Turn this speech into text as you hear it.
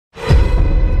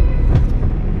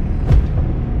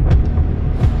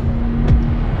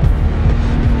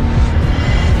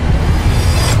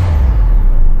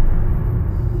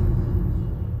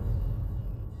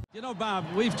Bob,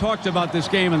 we've talked about this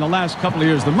game in the last couple of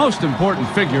years. The most important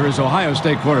figure is Ohio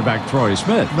State quarterback Troy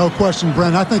Smith. No question,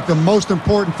 Brent. I think the most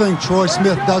important thing Troy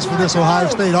Smith does for this Ohio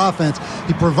State offense,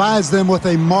 he provides them with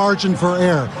a margin for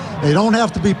error. They don't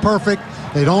have to be perfect.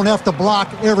 They don't have to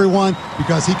block everyone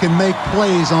because he can make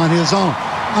plays on his own.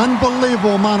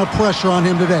 Unbelievable amount of pressure on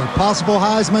him today. Possible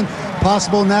Heisman,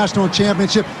 possible national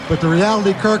championship. But the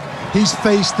reality, Kirk, he's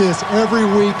faced this every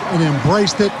week and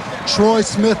embraced it. Troy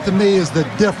Smith, to me, is the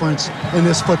difference in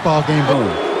this football game.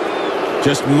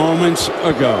 Just moments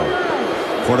ago,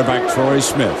 quarterback Troy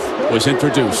Smith was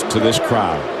introduced to this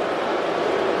crowd.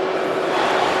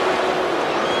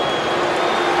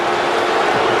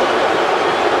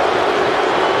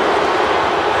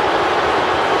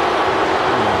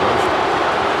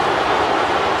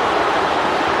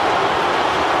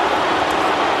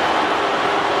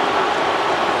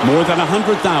 More than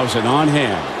 100,000 on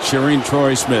hand cheering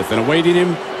Troy Smith, and awaiting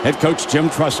him, head coach Jim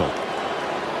Tressel.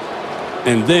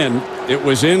 And then it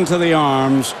was into the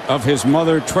arms of his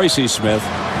mother, Tracy Smith,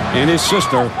 and his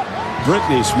sister,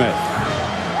 Brittany Smith.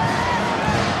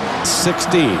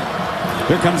 16.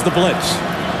 Here comes the blitz.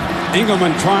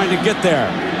 Engelman trying to get there.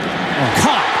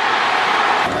 Caught.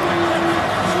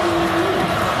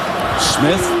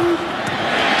 Smith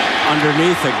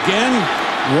underneath again.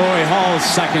 Roy Hall's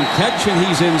second catch, and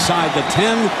he's inside the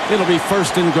 10. It'll be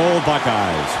first and goal,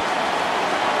 Buckeyes.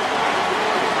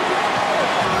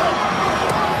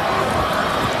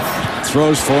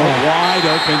 Throws for a wide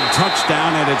open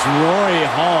touchdown, and it's Roy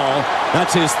Hall.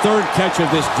 That's his third catch of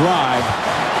this drive.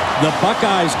 The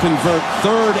Buckeyes convert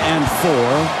 3rd and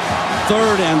 4,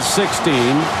 3rd and 16,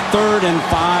 3rd and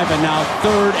 5, and now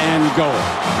 3rd and goal.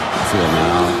 Feel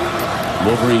now.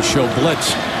 Wolverines show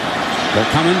blitz. They're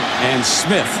coming, and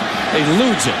Smith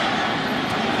eludes it.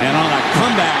 And on a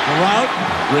comeback route,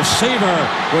 receiver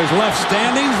was left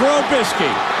standing. Robisky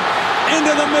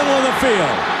into the middle of the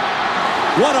field.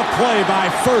 What a play by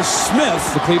first Smith.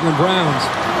 The Cleveland Browns.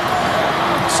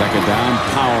 Second down,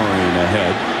 powering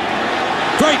ahead.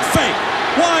 Great fake.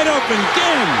 Wide open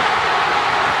again.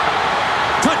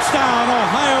 Touchdown,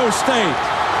 Ohio State.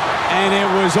 And it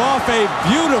was off a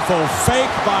beautiful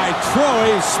fake by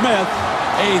Troy Smith.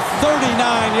 A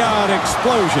 39-yard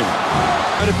explosion.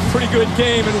 Had a pretty good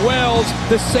game in Wells.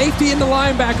 The safety and the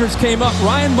linebackers came up.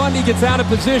 Ryan Mundy gets out of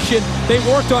position. They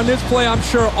worked on this play, I'm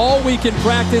sure, all week in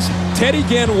practice. Teddy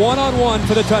Ginn one-on-one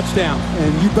for the touchdown.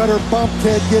 And you better bump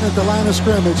Ted Ginn at the line of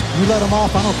scrimmage. You let him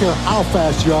off, I don't care how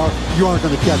fast you aren't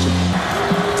going to catch him.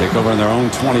 Take over on their own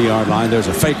 20-yard line. There's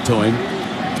a fake to him.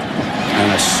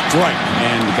 And a strike.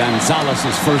 And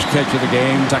Gonzalez's first catch of the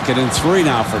game. 2nd and 3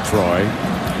 now for Troy.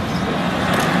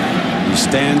 He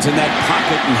stands in that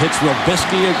pocket and hits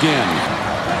Robisky again.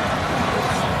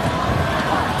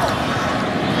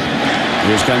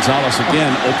 Here's Gonzalez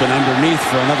again, open underneath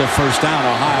for another first down.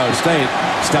 Ohio State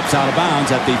steps out of bounds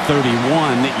at the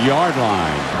 31-yard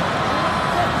line.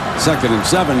 2nd and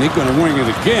 7. He's going to wing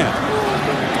it again.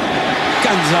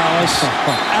 Gonzalez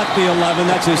at the 11.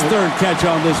 That's his 3rd catch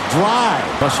on this drive.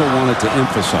 Russell wanted to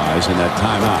emphasize in that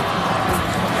timeout.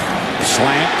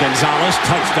 Slant, Gonzalez,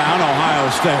 touchdown,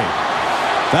 Ohio State.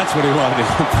 That's what he wanted to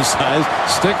emphasize.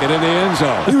 Stick it in the end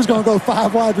zone. He was going to go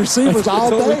 5 wide receivers all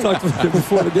day. We talked about it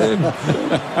before the game.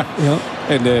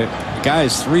 And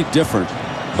guys, 3 different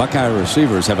Buckeye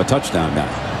receivers have a touchdown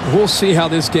now. We'll see how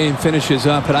this game finishes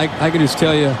up. But I can just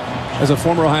tell you, as a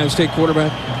former Ohio State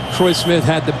quarterback, Troy Smith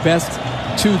had the best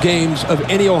 2 games of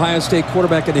any Ohio State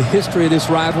quarterback in the history of this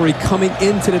rivalry coming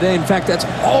into today. In fact, that's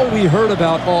all we heard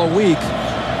about all week.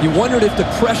 You wondered if the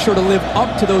pressure to live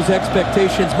up to those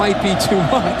expectations might be too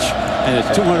much. And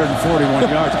it's 241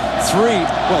 yards.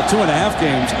 2.5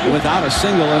 games without a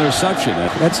single interception.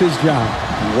 That's his job.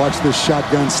 Watch this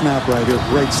shotgun snap right here.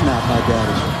 Great snap by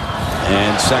Gaddis.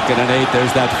 And 2nd and 8.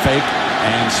 There's that fake.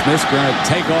 And Smith's going to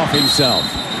take off himself.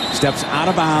 Steps out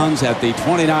of bounds at the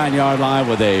 29-yard line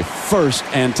with a 1st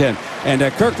and 10. And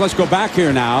Kirk, let's go back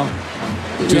here now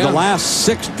to the last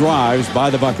 6 drives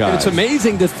by the Buckeyes. And it's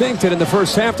amazing to think that in the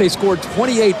first half they scored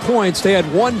 28 points. They had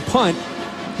 1 punt.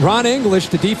 Ron English,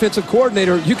 the defensive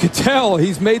coordinator, you could tell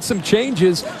he's made some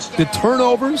changes. The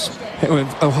turnovers,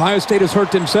 Ohio State has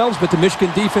hurt themselves, but the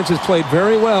Michigan defense has played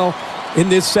very well in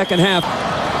this second half.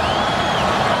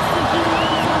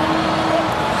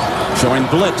 Showing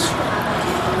blitz.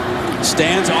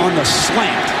 Stands on the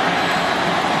slant.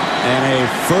 And a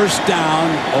first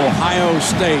down, Ohio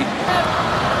State.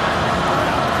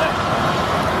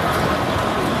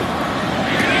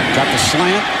 Got the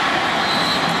slant.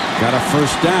 Got a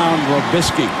first down,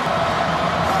 Robisky.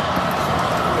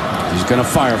 He's going to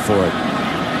fire for it.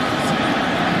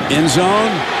 End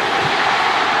zone.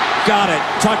 Got it.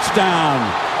 Touchdown.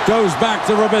 Goes back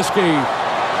to Robisky.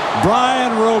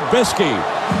 Brian Robisky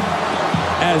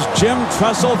as Jim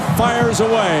Tressel fires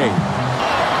away.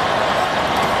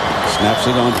 Snaps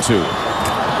it on 2.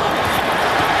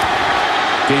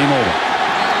 Game over.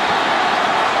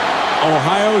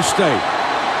 Ohio State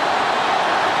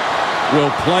will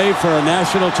play for a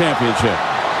national championship.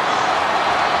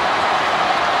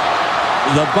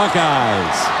 The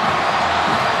Buckeyes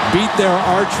beat their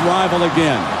arch rival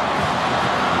again.